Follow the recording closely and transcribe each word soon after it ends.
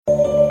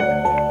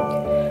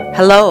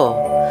Hello,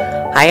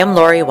 I am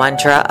Lori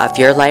Wondra of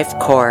Your Life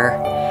Core,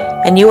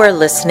 and you are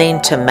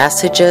listening to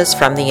Messages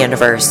from the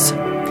Universe.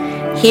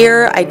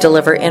 Here I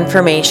deliver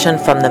information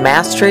from the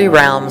mastery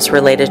realms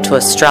related to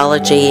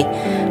astrology,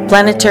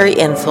 planetary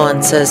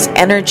influences,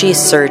 energy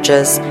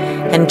surges,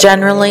 and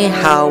generally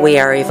how we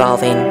are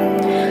evolving.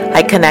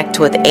 I connect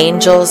with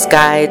angels,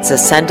 guides,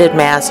 ascended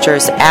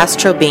masters,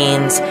 astral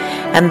beings,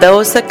 and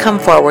those that come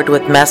forward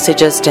with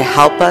messages to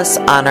help us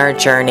on our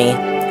journey.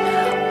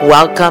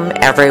 Welcome,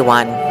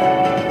 everyone.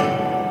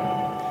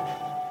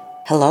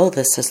 Hello,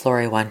 this is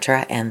Lori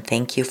Wondra, and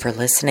thank you for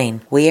listening.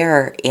 We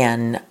are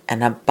in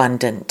an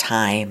abundant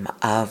time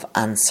of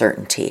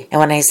uncertainty. And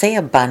when I say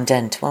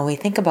abundant, when we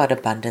think about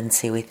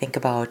abundancy, we think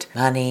about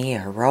money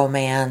or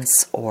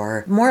romance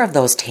or more of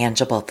those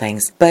tangible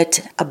things.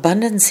 But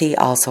abundancy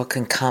also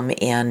can come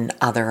in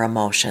other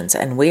emotions,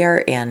 and we are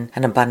in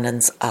an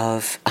abundance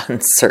of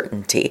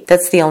uncertainty.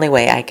 That's the only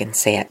way I can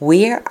say it.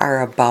 We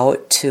are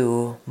about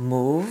to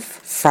move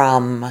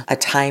from a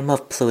time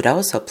of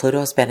Pluto. So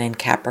Pluto's been in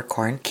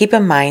Capricorn. Keep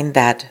in mind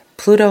that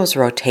Pluto's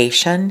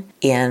rotation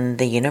in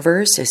the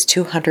universe is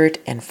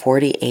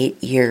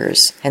 248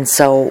 years. And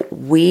so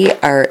we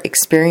are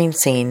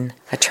experiencing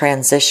a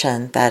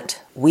transition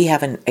that we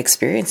haven't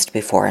experienced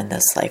before in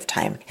this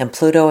lifetime. And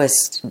Pluto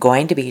is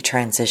going to be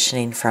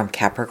transitioning from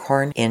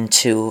Capricorn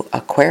into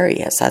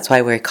Aquarius. That's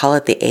why we call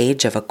it the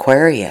age of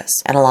Aquarius.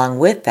 And along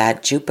with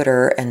that,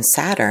 Jupiter and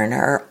Saturn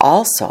are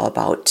also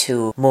about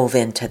to move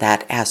into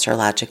that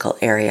astrological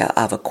area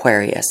of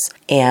Aquarius.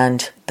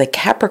 And the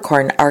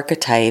Capricorn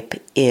archetype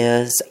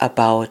is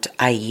about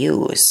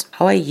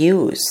how I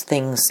use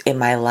things in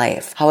my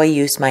life, how I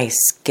use my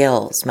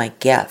skills, my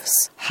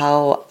gifts,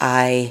 how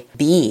I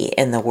be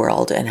in the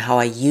world, and how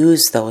I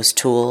use those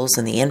tools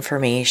and the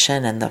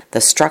information and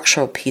the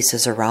structural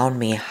pieces around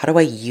me. How do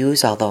I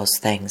use all those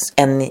things?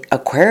 And the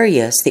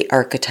Aquarius, the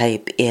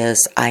archetype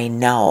is I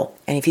know.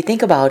 And if you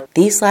think about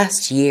these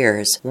last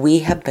years, we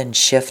have been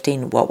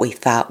shifting what we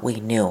thought we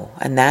knew,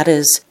 and that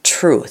is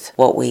truth.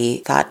 What we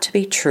thought to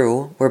be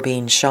true, we're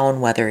being shown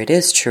whether it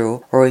is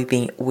true, or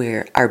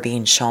we are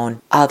being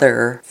shown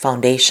other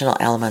foundational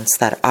elements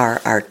that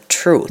are our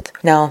truth.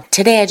 Now,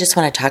 today I just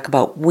want to talk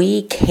about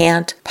we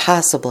can't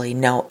possibly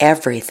know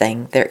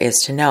everything there is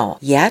to know.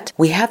 Yet,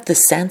 we have the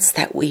sense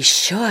that we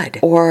should,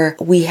 or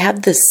we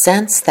have the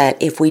sense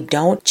that if we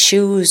don't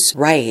choose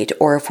right,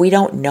 or if we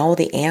don't know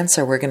the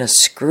answer, we're going to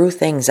screw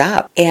things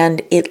up.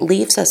 And it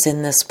leaves us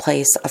in this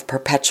place of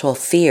perpetual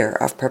fear,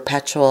 of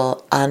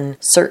perpetual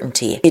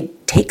uncertainty. It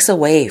takes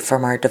away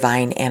from our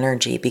divine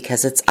energy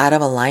because it's out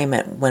of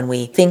alignment when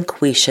we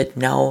think we should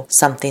know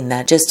something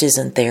that just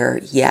isn't there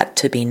yet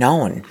to be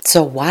known.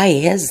 So why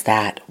is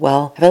that?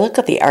 Well, if I look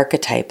at the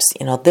archetypes,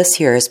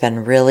 this year has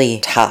been really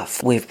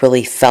tough. We've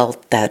really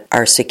felt that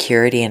our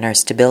security and our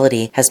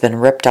stability has been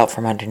ripped out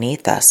from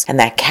underneath us. And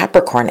that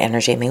Capricorn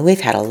energy,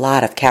 we've had a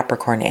lot of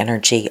Capricorn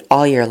energy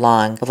all year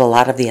long with a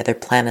lot of the other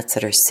planets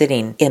that are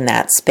sitting in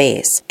that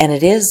space. And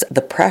it is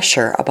the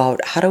pressure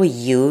about how do we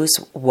use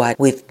what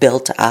we've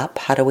built up.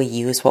 How do we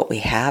use what we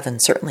have?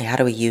 And certainly, how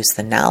do we use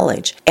the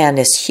knowledge? And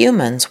as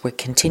humans, we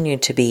continue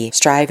to be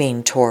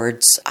striving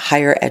towards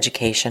higher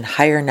education,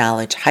 higher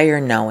knowledge, higher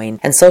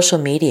knowing. And social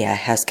media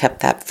has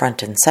kept that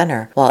front and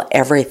center while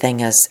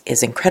everything is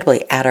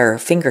incredibly at our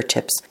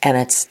fingertips. And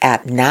it's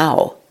at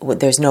now.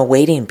 There's no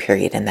waiting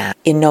period in that.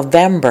 In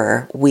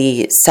November,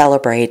 we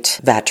celebrate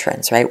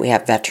veterans, right? We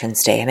have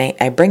Veterans Day. And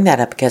I bring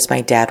that up because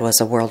my dad was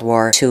a World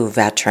War II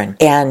veteran.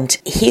 And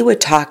he would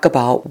talk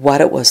about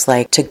what it was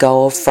like to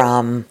go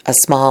from a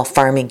small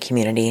farming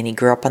community. And he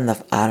grew up on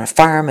a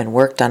farm and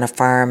worked on a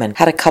farm and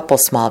had a couple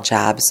small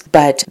jobs.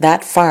 But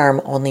that farm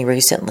only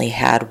recently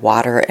had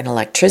water and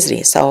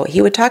electricity. So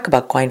he would talk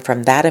about going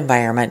from that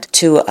environment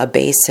to a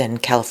base in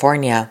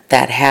California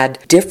that had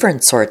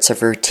different sorts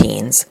of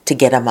routines to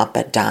get him up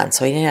at dawn.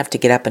 So he didn't have to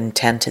get up and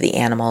tend to the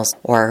animals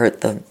or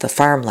the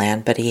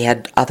farmland, but he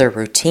had other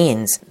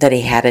routines that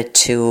he had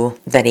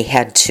to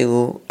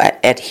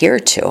adhere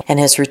to. And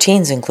his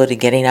routines included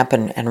getting up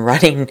and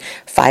running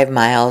 5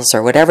 miles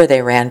or whatever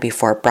they ran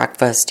before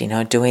breakfast,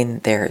 doing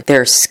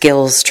their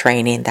skills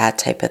training, that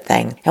type of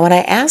thing. And when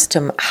I asked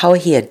him how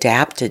he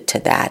adapted to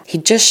that,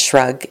 he'd just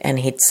shrug and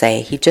he'd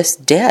say he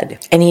just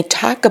did. And he'd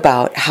talk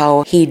about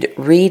how he'd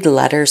read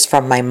letters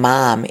from my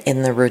mom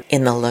in the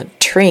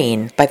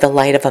latrine by the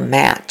light of a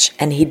match.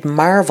 And he'd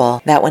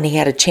marvel that when he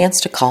had a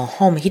chance to call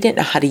home, he didn't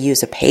know how to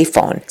use a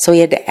payphone. So he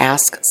had to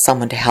ask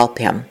someone to help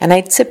him. And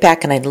I'd sit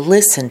back and I'd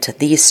listen to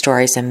these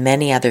stories and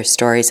many other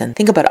stories and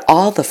think about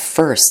all the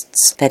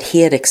firsts that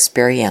he had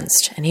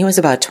experienced. And he was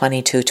about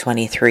 22,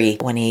 23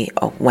 when he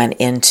went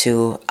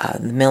into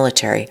the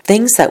military.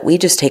 Things that we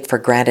just take for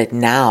granted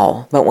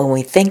now. But when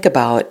we think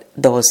about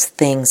those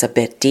things a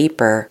bit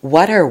deeper,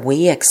 what are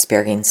we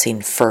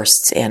experiencing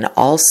firsts in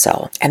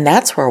also? And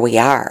that's where we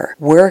are.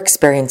 We're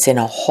experiencing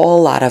a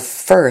whole lot of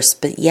firsts,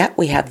 but yet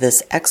we have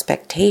this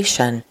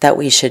expectation that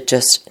we should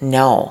just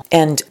know.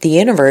 And the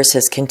universe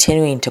is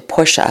continuing to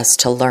push us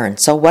to learn.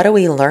 So what are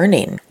we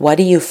learning? What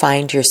do you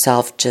find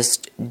yourself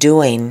just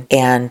doing,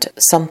 and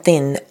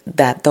something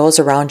that those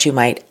around you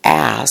might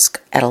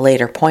ask at a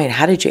later point,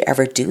 how did you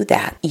ever do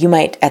that? You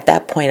might at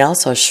that point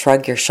also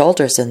shrug your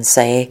shoulders and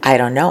say, I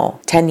don't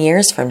know. 10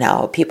 years from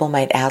now, people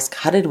might ask,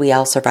 how did we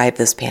all survive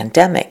this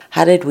pandemic?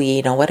 How did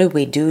we, what did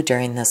we do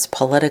during this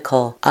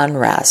political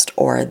unrest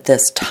or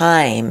this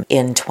time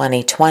in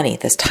 2020,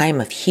 this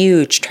time of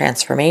huge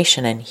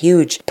transformation and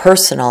huge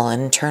personal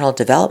and internal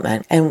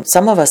development? And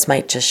some of us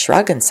might just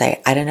shrug and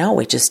say, I don't know,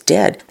 we just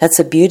did. That's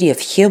the beauty of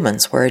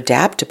humans. We're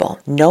adaptable.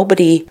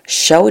 Nobody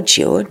showed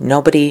you,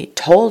 nobody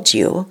told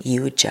you,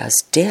 you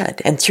just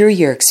did. And through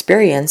your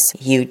experience,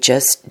 you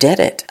just did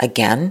it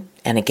again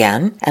and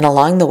again. And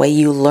along the way,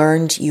 you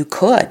learned you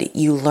could.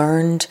 You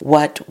learned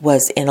what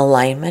was in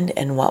alignment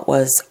and what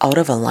was out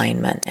of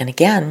alignment. And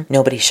again,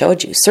 nobody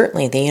showed you.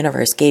 Certainly, the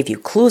universe gave you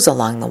clues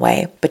along the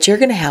way, but you're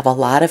going to have a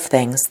lot of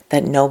things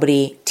that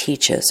nobody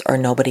teaches or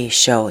nobody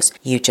shows.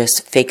 You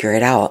just figure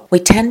it out. We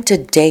tend to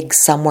dig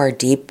somewhere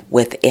deep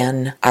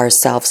within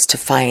ourselves to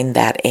find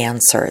that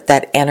answer,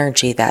 that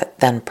energy that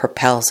then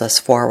propels us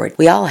forward.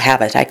 We all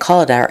have it. I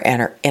call it our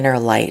inner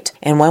light.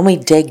 And when we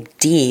dig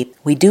deep,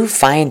 we do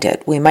find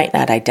it. We might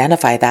not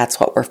identify that's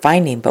what we're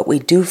finding, but we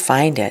do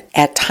find it.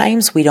 At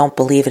times, we don't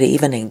believe it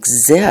even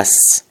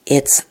exists.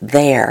 It's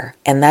there.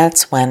 And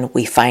that's when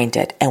we find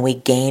it and we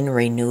gain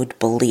renewed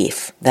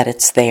belief that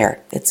it's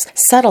there. It's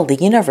subtle. The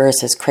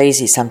universe is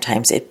crazy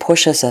sometimes. It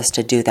pushes us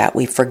to do that.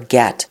 We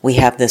forget. We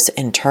have this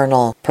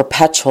internal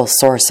perpetual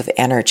source of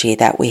energy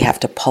that we have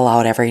to pull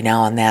out every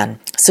now and then.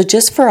 So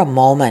just for a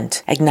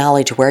moment,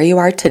 acknowledge where you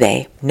are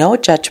today. No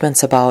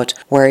judgments about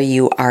where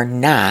you are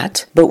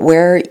not, but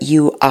where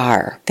you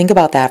are. Think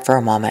about that for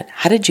a moment.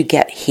 How did you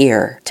get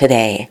here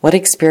today? What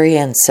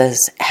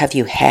experiences have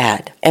you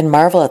had? And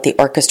marvel at the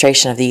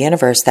orchestration of the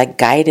universe that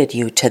guided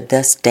you to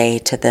this day,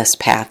 to this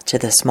path, to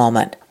this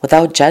moment.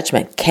 Without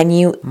judgment, can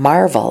you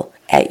marvel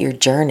at your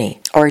journey?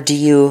 Or do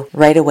you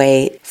right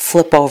away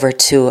flip over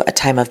to a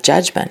time of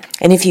judgment?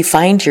 And if you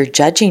find you're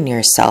judging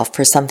yourself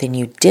for something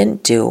you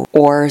didn't do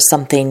or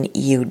something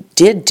you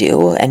did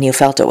do and you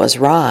felt it was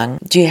wrong,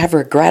 do you have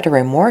regret or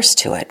remorse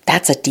to it?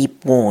 That's a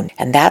deep wound.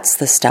 And that's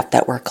the stuff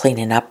that we're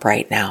cleaning up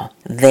right now.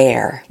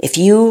 There. If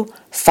you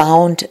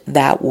found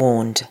that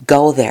wound,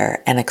 go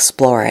there and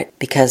explore it,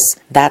 because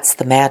that's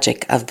the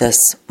magic of this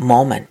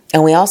moment.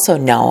 And we also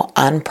know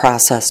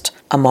unprocessed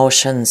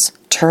emotions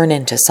turn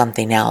into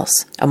something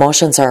else.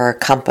 Emotions are our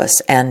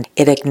compass, and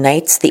it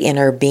ignites the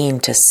inner being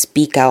to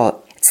speak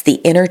out. It's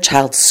the inner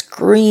child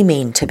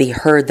screaming to be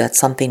heard that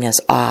something is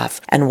off.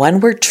 And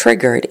when we're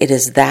triggered, it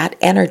is that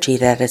energy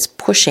that is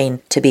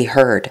pushing to be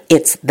heard.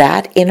 It's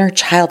that inner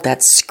child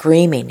that's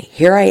screaming,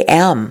 here I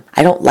am.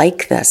 I don't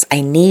like this.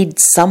 I need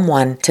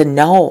someone to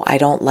know I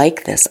don't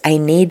like this. I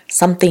need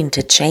something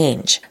to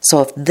change.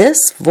 So if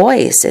this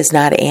voice is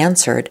not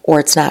answered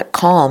or it's not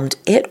calmed,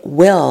 it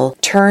will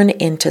turn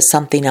into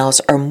something else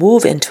or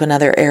move into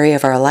another area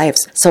of our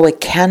lives. So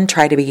it can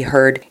try to be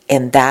heard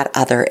in that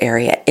other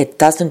area. It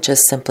doesn't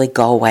just simply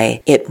go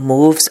away. It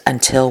moves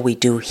until we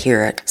do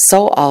hear it.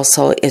 So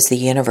also is the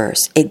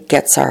universe. It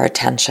gets our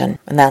attention.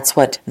 And that's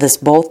what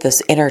both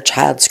this inner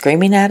child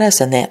screaming at us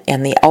and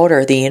the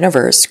outer, the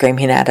universe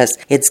screaming at us.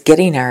 It's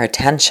getting our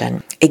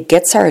attention. It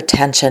gets our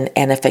attention,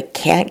 and if it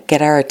can't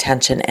get our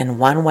attention in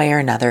one way or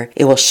another,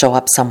 it will show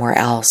up somewhere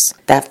else.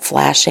 That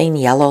flashing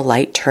yellow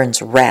light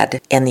turns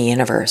red in the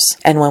universe.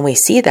 And when we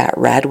see that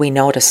red, we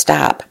know to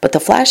stop. But the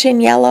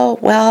flashing yellow,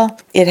 well,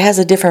 it has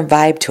a different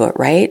vibe to it,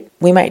 right?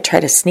 We might try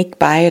to sneak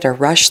by it or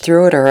rush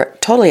through it or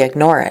totally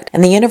ignore it.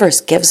 And the universe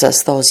gives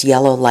us those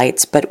yellow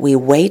lights, but we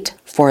wait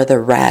for the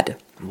red.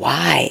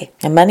 Why?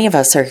 And many of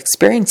us are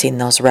experiencing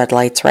those red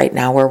lights right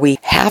now where we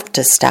have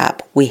to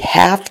stop. We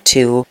have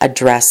to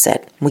address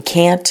it. We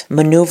can't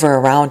maneuver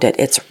around it.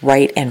 It's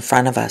right in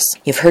front of us.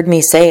 You've heard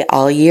me say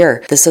all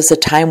year, this is a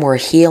time we're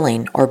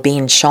healing or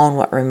being shown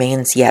what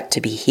remains yet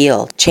to be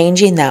healed.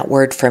 Changing that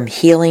word from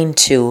healing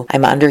to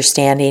I'm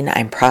understanding,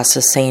 I'm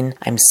processing,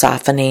 I'm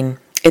softening.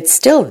 It's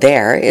still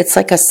there. It's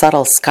like a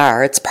subtle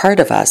scar. It's part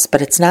of us,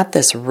 but it's not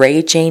this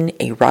raging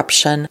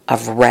eruption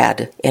of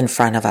red in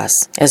front of us.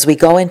 As we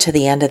go into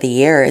the end of the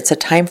year, it's a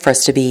time for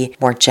us to be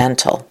more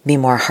gentle, be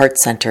more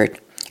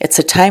heart-centered. It's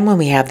a time when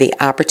we have the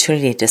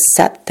opportunity to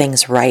set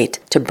things right,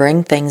 to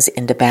bring things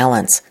into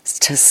balance,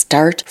 to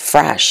start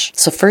fresh.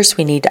 So first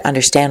we need to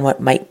understand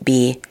what might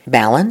be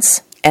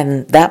balance.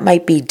 And that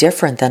might be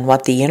different than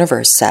what the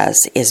universe says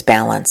is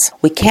balance.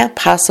 We can't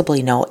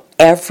possibly know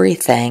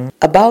everything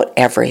about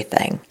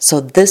everything. So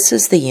this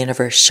is the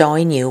universe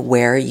showing you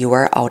where you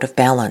are out of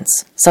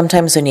balance.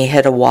 Sometimes when you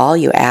hit a wall,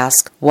 you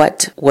ask,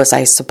 what was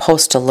I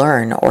supposed to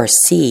learn or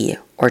see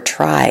or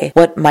try?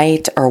 What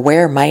might or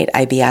where might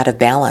I be out of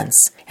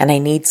balance? and I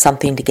need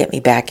something to get me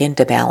back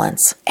into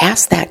balance.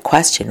 Ask that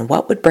question.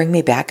 What would bring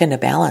me back into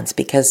balance?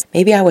 Because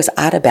maybe I was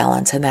out of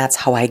balance and that's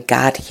how I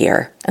got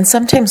here. And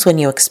sometimes when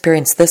you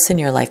experience this in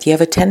your life, you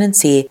have a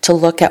tendency to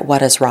look at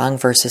what is wrong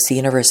versus the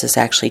universe is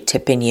actually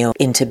tipping you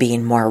into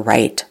being more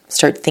right.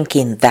 Start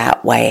thinking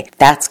that way.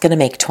 That's going to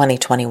make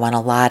 2021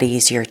 a lot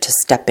easier to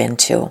step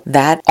into.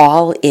 That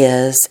all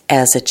is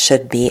as it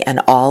should be and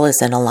all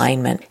is in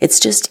alignment. It's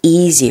just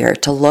easier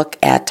to look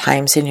at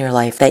times in your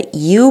life that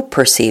you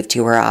perceived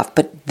you were off,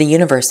 but the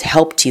universe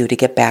helped you to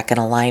get back in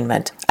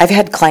alignment. I've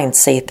had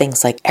clients say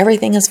things like,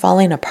 everything is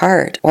falling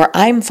apart, or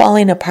I'm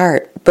falling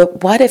apart.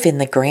 But what if in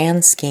the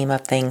grand scheme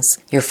of things,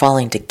 you're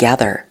falling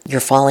together? You're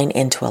falling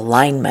into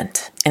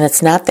alignment. And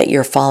it's not that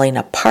you're falling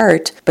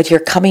apart, but you're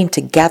coming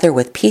together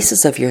with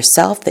pieces of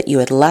yourself that you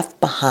had left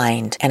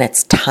behind, and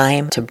it's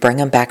time to bring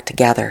them back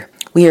together.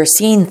 We are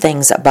seeing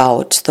things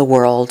about the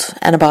world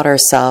and about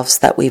ourselves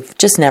that we've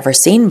just never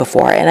seen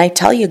before. And I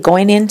tell you,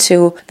 going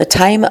into the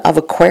time of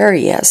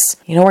Aquarius,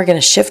 we're going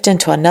to shift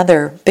into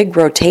another big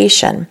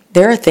rotation.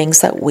 There are things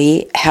that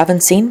we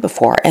haven't seen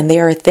before, and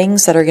there are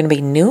things that are going to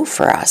be new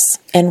for us.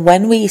 And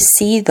when we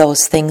see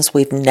those things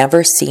we've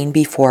never seen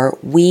before,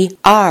 we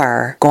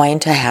are going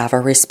to have a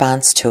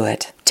response to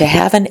it. To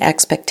have an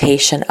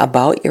expectation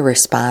about your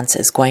response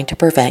is going to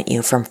prevent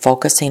you from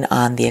focusing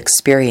on the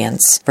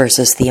experience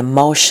versus the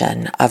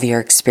emotion of your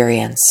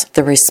experience.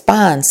 The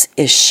response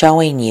is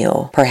showing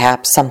you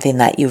perhaps something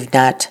that you've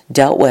not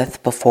dealt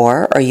with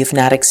before or you've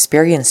not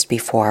experienced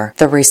before.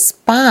 The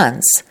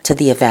response to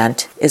the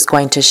event is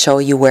going to show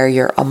you where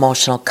your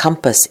emotional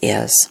compass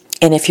is.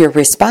 And if your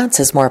response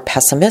is more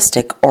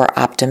pessimistic or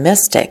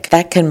optimistic,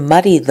 that can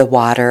muddy the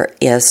water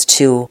as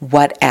to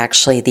what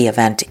actually the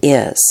event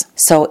is.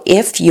 So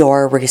if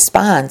your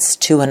response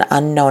to an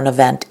unknown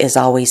event is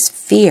always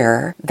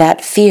fear,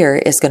 that fear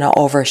is going to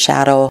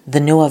overshadow the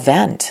new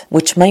event,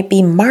 which might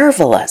be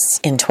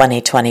marvelous in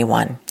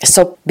 2021.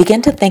 So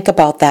begin to think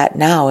about that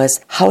now as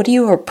how do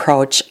you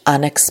approach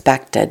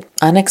unexpected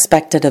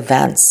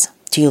events?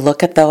 Do you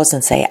look at those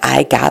and say,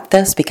 I got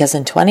this? Because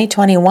in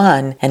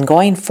 2021 and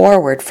going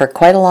forward for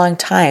quite a long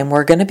time,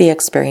 we're going to be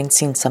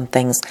experiencing some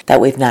things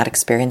that we've not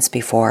experienced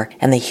before.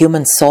 And the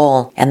human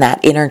soul and that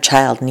inner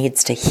child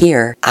needs to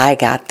hear, I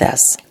got this.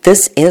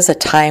 This is a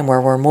time where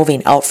we're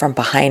moving out from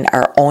behind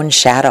our own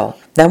shadow.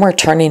 Then we're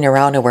turning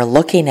around and we're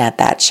looking at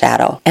that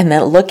shadow. And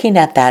then looking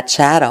at that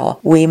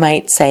shadow, we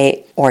might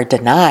say or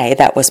deny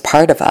that was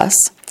part of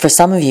us. For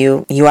some of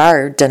you, you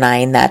are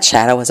denying that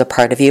shadow was a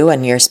part of you,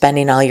 and you're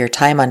spending all your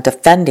time on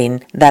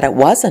defending that it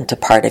wasn't a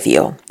part of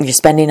you. You're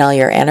spending all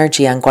your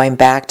energy on going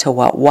back to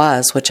what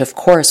was, which of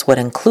course would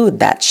include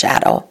that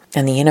shadow.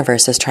 And the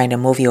universe is trying to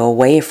move you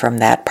away from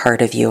that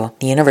part of you.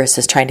 The universe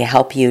is trying to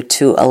help you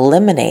to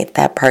eliminate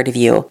that part of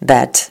you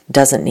that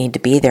doesn't need to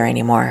be there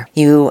anymore.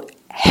 You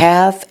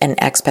have an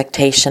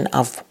expectation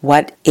of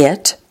what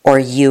it or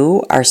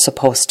you are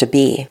supposed to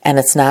be, and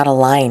it's not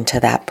aligned to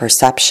that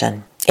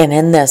perception. And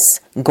in this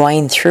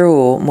going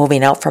through,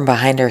 moving out from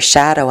behind our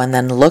shadow and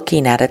then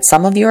looking at it,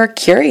 some of you are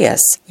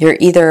curious. You're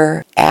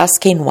either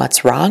asking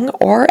what's wrong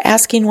or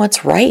asking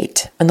what's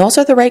right. And those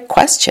are the right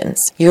questions.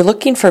 You're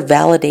looking for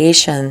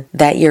validation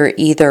that you're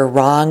either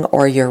wrong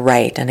or you're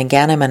right. And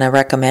again, I'm going to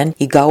recommend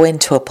you go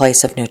into a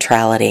place of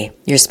neutrality.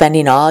 You're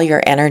spending all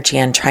your energy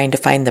on trying to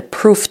find the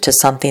proof to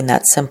something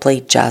that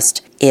simply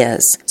just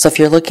is. So if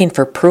you're looking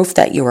for proof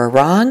that you are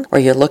wrong or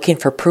you're looking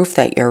for proof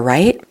that you're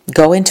right,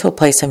 go into a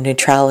place of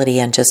neutrality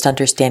and just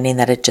understanding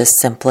that it just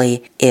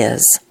simply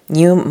is.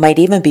 You might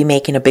even be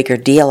making a bigger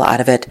deal out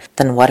of it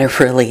than what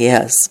it really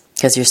is,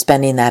 because you're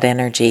spending that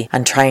energy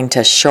on trying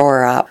to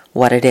shore up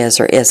what it is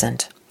or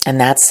isn't. And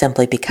that's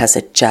simply because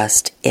it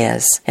just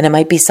is. And it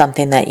might be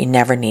something that you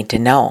never need to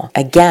know.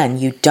 Again,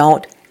 you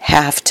don't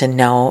have to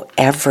know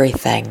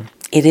everything.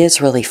 It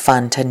is really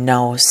fun to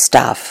know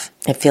stuff.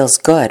 It feels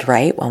good,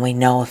 right? When we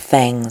know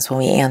things, when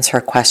we answer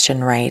a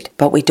question right,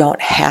 but we don't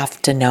have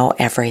to know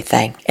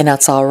everything. And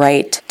it's all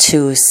right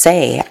to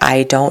say,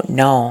 I don't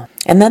know.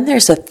 And then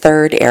there's a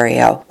third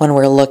area when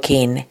we're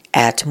looking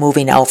at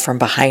moving out from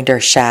behind our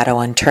shadow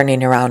and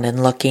turning around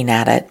and looking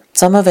at it.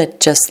 Some of it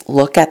just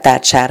look at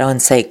that shadow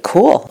and say,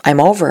 cool,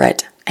 I'm over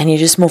it. And you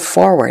just move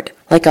forward.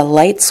 Like a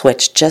light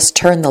switch, just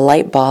turn the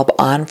light bulb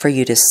on for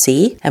you to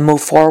see and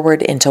move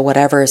forward into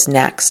whatever is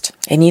next.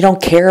 And you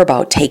don't care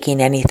about taking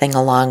anything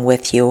along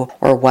with you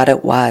or what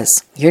it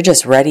was. You're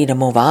just ready to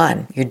move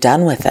on. You're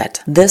done with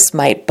it. This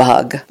might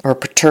bug or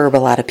perturb a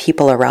lot of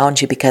people around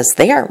you because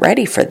they aren't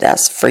ready for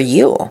this, for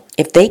you.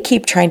 If they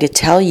keep trying to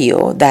tell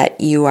you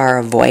that you are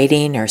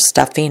avoiding or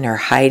stuffing or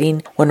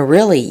hiding, when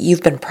really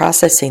you've been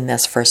processing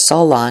this for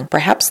so long,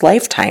 perhaps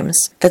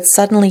lifetimes, that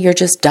suddenly you're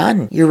just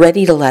done. You're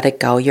ready to let it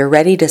go. You're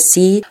ready to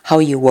see how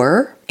you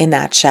were in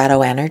that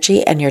shadow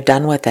energy and you're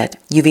done with it.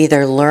 You've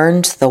either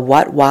learned the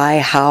what, why,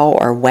 how,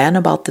 or when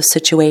about the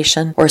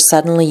situation, or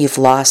suddenly you've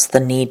lost the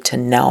need to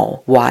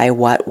know why,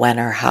 what, when,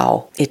 or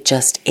how. It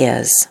just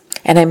is.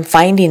 And I'm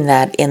finding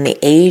that in the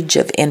age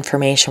of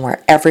information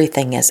where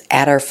everything is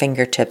at our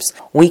fingertips,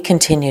 we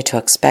continue to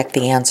expect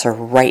the answer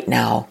right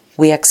now.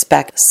 We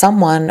expect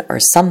someone or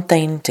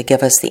something to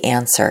give us the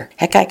answer.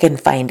 Heck, I can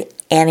find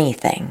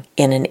anything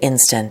in an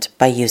instant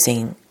by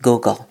using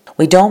Google.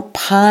 We don't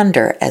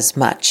ponder as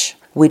much.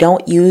 We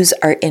don't use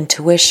our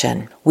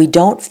intuition. We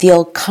don't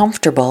feel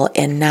comfortable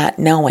in not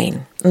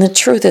knowing. And the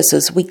truth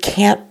is we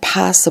can't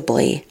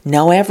possibly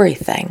know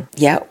everything.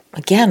 Yet,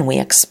 again, we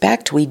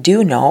expect we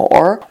do know,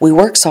 or we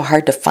work so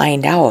hard to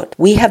find out.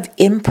 We have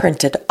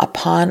imprinted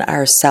upon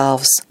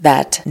ourselves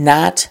that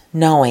not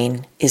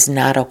knowing is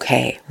not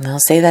okay. And I'll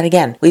say that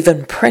again. We've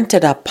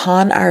imprinted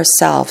upon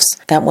ourselves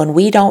that when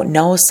we don't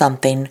know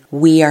something,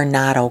 we are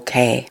not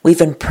okay.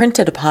 We've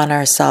imprinted upon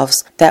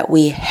ourselves that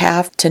we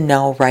have to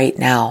know right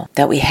now,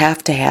 that we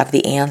have to have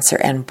the answer,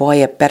 and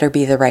boy, it better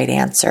be the right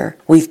answer.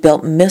 We've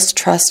built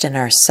mistrust in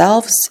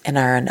ourselves and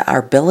our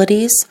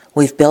abilities.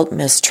 We've built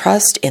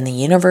mistrust in the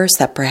universe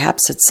that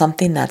perhaps it's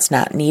something that's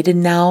not needed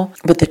now.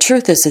 But the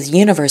truth is the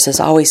universe is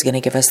always going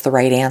to give us the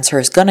right answer,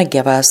 is going to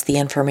give us the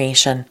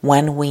information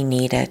when we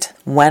need it,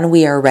 when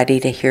we are ready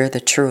to hear the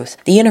truth.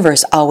 The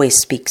universe always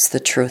speaks the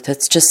truth.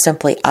 It's just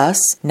simply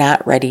us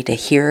not ready to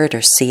hear it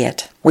or see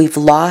it. We've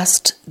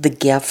lost the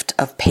gift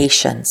of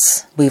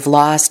patience. We've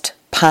lost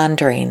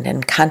pondering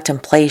and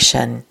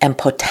contemplation and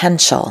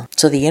potential.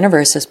 So the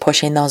universe is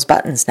pushing those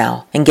buttons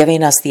now and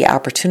giving us the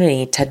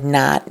opportunity to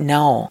not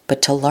know,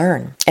 but to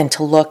learn and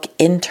to look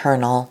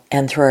internal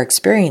and through our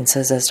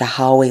experiences as to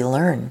how we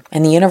learn.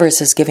 And the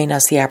universe is giving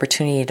us the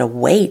opportunity to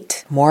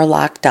wait, more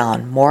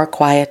lockdown, more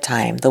quiet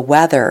time. The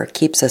weather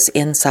keeps us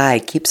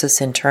inside, keeps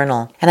us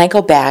internal. And I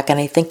go back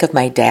and I think of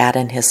my dad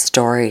and his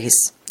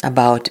stories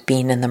about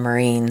being in the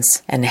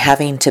Marines and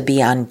having to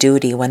be on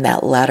duty when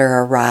that letter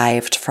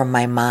arrived from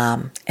my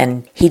mom.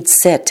 And he'd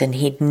sit and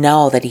he'd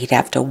know that he'd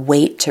have to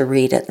wait to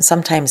read it. And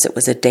sometimes it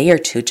was a day or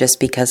two just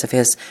because of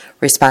his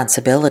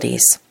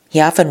responsibilities. He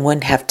often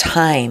wouldn't have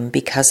time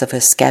because of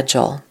his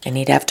schedule, and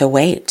he'd have to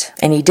wait.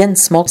 And he didn't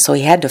smoke, so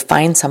he had to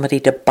find somebody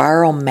to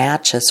borrow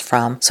matches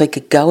from so he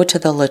could go to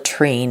the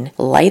latrine,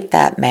 light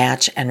that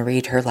match, and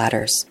read her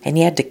letters. And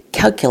he had to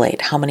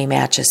calculate how many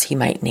matches he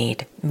might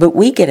need. But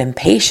we get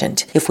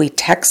impatient if we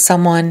text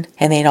someone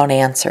and they don't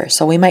answer.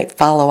 So we might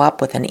follow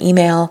up with an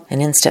email,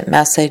 an instant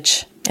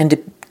message, and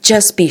to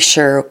just be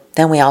sure,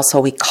 then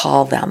we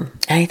call them.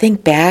 And I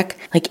think back,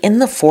 like in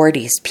the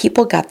 40s,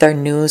 people got their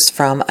news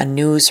from a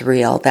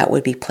newsreel that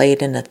would be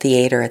played in a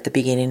theater at the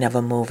beginning of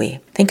a movie.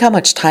 Think how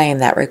much time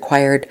that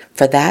required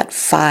for that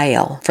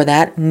file, for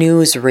that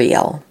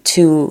newsreel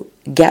to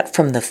get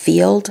from the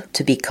field,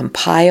 to be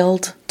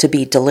compiled, to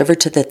be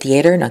delivered to the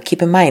theater. Now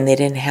keep in mind, they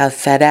didn't have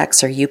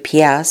FedEx or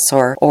UPS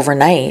or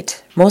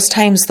overnight. Most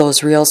times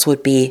those reels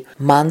would be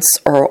months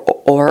or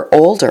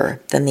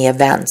older than the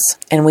events.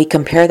 And we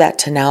compare that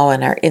to now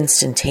and our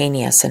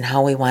instantaneous and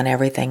how we want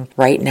everything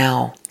right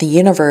now. The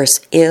universe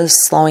is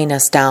slowing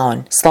us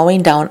down,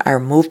 slowing down our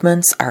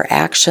movements, our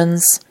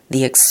actions,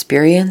 the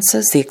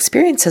experiences. The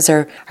experiences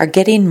are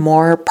getting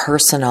more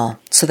personal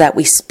so that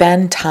we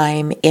spend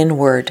time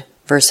inward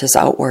versus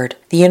outward.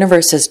 The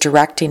universe is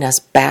directing us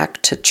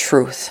back to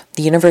truth.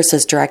 The universe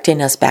is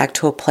directing us back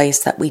to a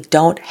place that we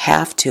don't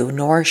have to,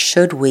 nor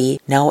should we,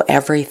 know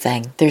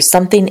everything. There's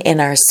something in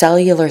our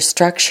cellular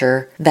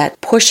structure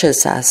that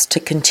pushes us to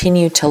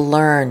continue to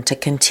learn, to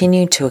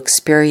continue to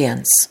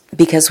experience,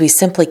 because we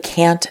simply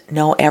can't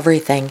know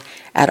everything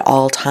at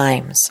all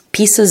times.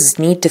 Pieces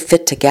need to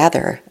fit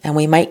together, and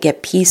we might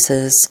get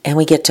pieces, and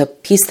we get to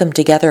piece them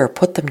together or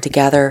put them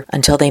together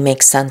until they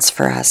make sense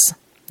for us.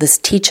 This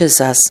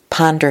teaches us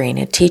pondering.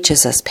 It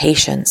teaches us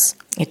patience.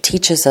 It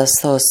teaches us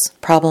those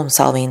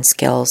problem-solving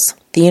skills.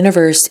 The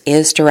universe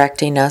is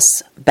directing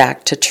us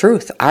back to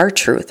truth, our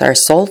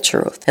soul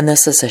truth. And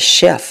this is a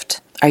shift.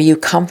 Are you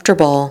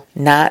comfortable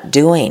not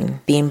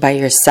doing, being by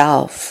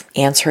yourself,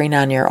 answering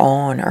on your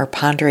own, or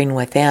pondering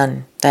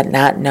within, that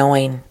not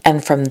knowing?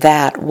 And from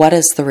that, what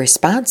is the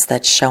response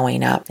that's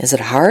showing up? Is it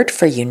hard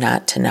for you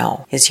not to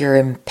know? Is your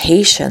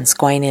impatience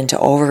going into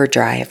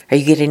overdrive? Are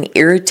you getting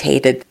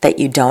irritated that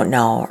you don't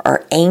know,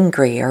 or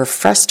angry, or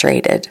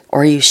frustrated?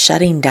 Or are you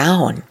shutting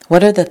down?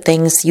 What are the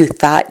things you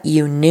thought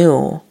you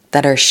knew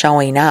that are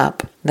showing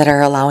up that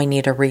are allowing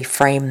you to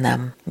reframe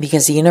them?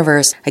 Because the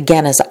universe,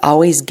 again, is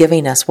always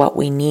giving us what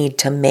we need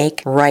to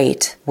make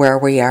right where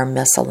we are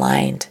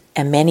misaligned.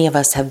 And many of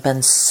us have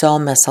been so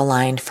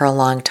misaligned for a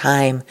long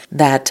time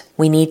that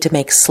we need to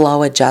make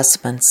slow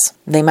adjustments.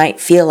 They might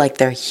feel like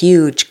they're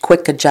huge,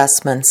 quick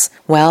adjustments.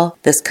 Well,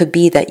 this could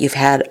be that you've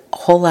had a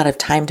whole lot of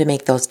time to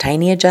make those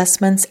tiny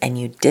adjustments and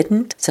you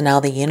didn't. So now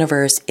the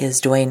universe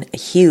is doing a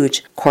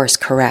huge course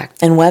correct.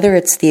 And whether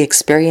it's the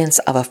experience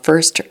of a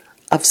first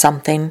of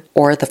something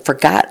or the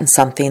forgotten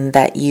something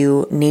that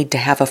you need to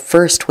have a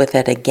first with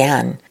it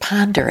again,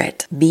 ponder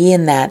it. Be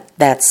in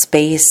that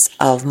space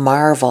of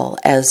marvel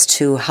as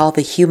to how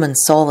the human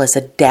soul is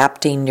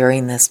adapting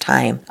during this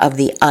time of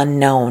the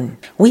unknown.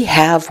 We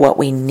have what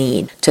we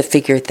need to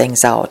figure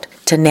things out,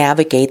 to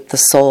navigate the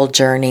soul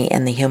journey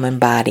in the human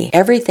body.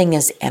 Everything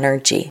is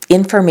energy.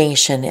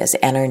 Information is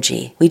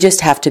energy. We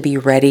just have to be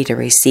ready to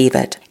receive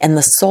it. And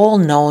the soul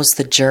knows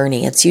the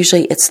journey.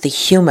 It's the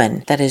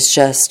human that is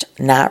just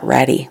not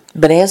ready.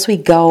 But as we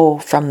go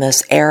from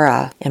this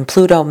era and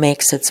Pluto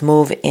makes its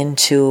move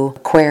into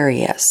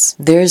Aquarius,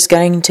 there's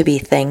going to be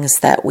things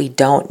that we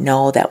don't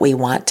know that we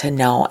want to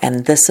know.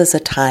 And this is a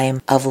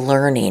time of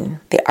learning.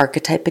 The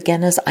archetype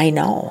again is I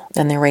know.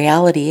 And the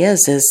reality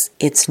is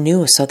it's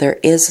new. So there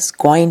is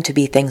going to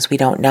be things we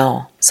don't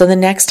know. So the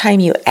next time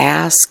you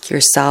ask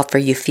yourself or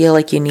you feel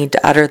like you need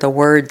to utter the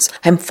words,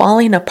 I'm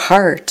falling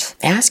apart,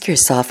 ask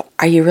yourself,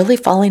 are you really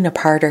falling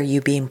apart or are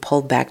you being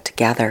pulled back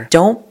together?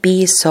 Don't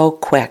be so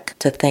quick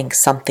to think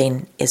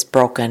something is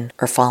broken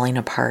or falling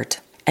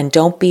apart. And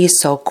don't be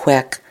so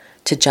quick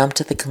to jump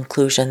to the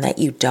conclusion that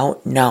you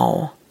don't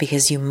know,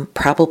 because you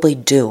probably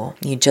do.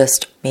 You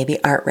just maybe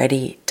aren't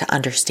ready to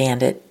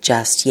understand it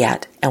just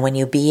yet. And when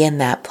you be in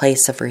that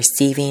place of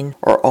receiving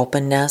or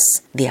openness,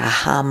 the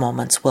aha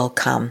moments will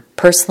come.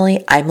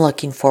 Personally, I'm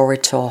looking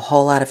forward to a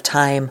whole lot of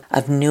time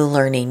of new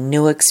learning,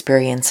 new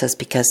experiences,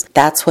 because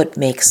that's what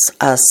makes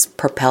us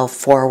propel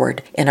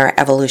forward in our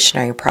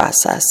evolutionary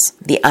process.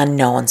 The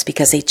unknowns,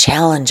 because they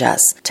challenge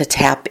us to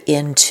tap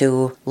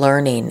into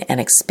learning and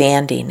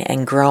expanding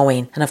and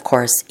growing and, of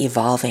course,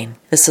 evolving.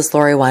 This is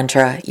Lori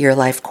Wondra, Your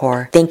Life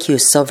Core. Thank you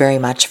so very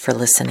much for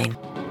listening.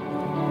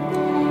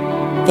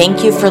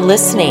 Thank you for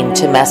listening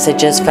to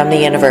Messages from the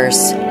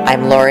Universe.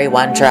 I'm Lori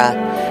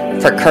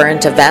Wondra. For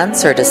current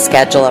events or to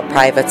schedule a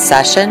private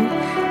session,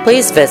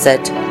 please visit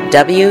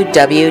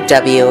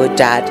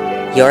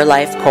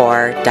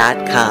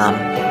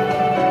www.yourlifecore.com.